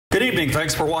Good evening.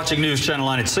 Thanks for watching News Channel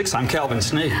 9 at 6. I'm Calvin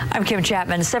Sneed. I'm Kim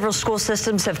Chapman. Several school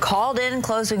systems have called in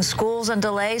closing schools and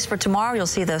delays for tomorrow. You'll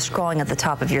see those scrolling at the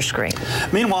top of your screen.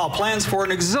 Meanwhile, plans for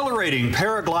an exhilarating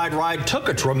paraglide ride took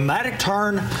a dramatic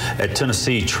turn at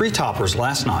Tennessee treetoppers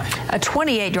last night. A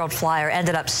 28-year-old flyer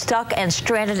ended up stuck and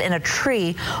stranded in a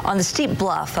tree on the steep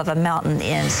bluff of a mountain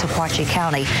in Sequatchie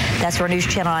County. That's where News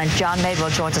Channel 9 John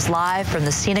Madewell joins us live from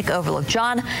the scenic overlook.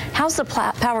 John, how's the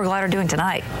power glider doing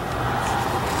tonight?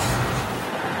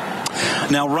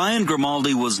 Now, Ryan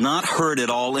Grimaldi was not hurt at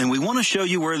all, and we want to show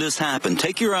you where this happened.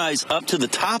 Take your eyes up to the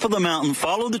top of the mountain,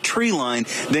 follow the tree line,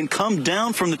 then come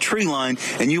down from the tree line,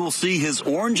 and you will see his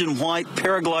orange and white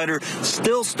paraglider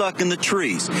still stuck in the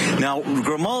trees. Now,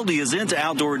 Grimaldi is into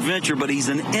outdoor adventure, but he's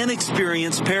an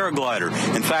inexperienced paraglider.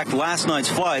 In fact, last night's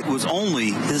flight was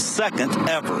only his second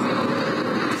ever.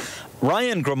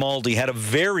 Ryan Grimaldi had a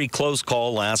very close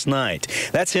call last night.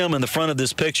 That's him in the front of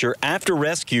this picture after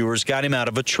rescuers got him out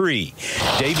of a tree.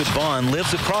 David Vaughn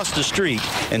lives across the street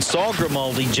and saw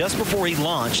Grimaldi just before he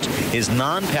launched his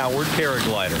non-powered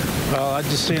paraglider. Well, I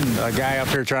just seen a guy up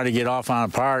here trying to get off on a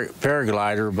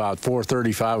paraglider about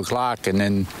 4:30, 5 o'clock, and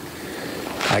then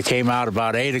I came out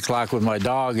about 8 o'clock with my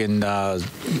dog, and a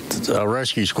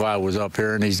rescue squad was up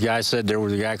here, and these guys said there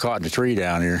was a guy caught in a tree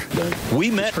down here.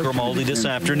 We met Grimaldi this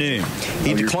afternoon.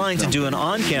 He declined to do an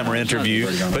on-camera interview,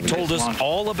 but told us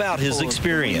all about his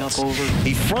experience.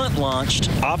 He front-launched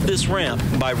off this ramp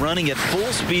by running at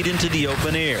full speed into the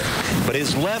open air, but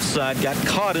his left side got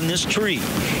caught in this tree.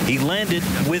 He landed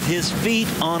with his feet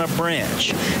on a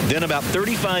branch. Then about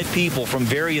 35 people from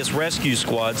various rescue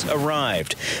squads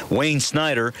arrived. Wayne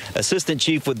Snyder, assistant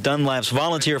chief with Dunlap's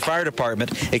volunteer fire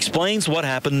department, explains what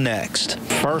happened next.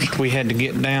 First, we had to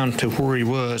get down to where he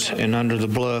was and under the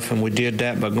bluff, and we did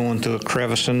that by going through a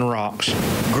crevice in the rocks.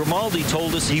 Grimaldi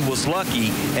told us he was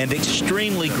lucky and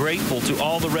extremely grateful to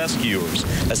all the rescuers,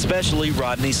 especially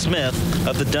Rodney Smith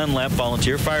of the Dunlap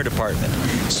Volunteer Fire Department.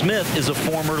 Smith is a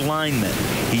former lineman.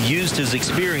 He used his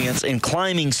experience in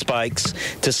climbing spikes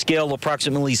to scale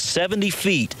approximately 70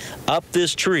 feet up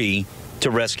this tree to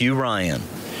rescue Ryan.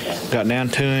 Got down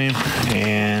to him,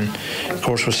 and of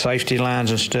course with safety lines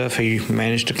and stuff, he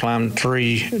managed to climb the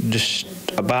tree just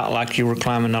about like you were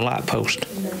climbing a light post.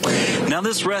 Now,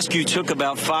 this rescue took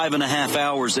about 5.5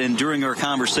 hours, and during our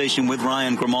conversation with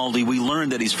Ryan Grimaldi, we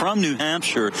learned that he's from New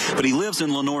Hampshire, but he lives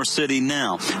in Lenoir City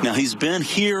now. Now, he's been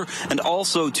here and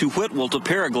also to Whitwell to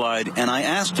paraglide, and I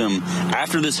asked him,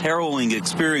 after this harrowing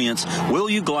experience, will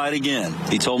you glide again?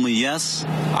 He told me, yes,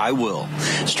 I will.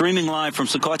 Streaming live from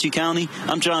Sequatchie County,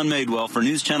 I'm John Madewell for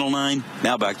News Channel 9.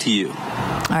 Now back to you.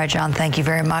 All right, John, thank you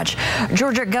very much.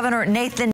 Georgia Governor Nathan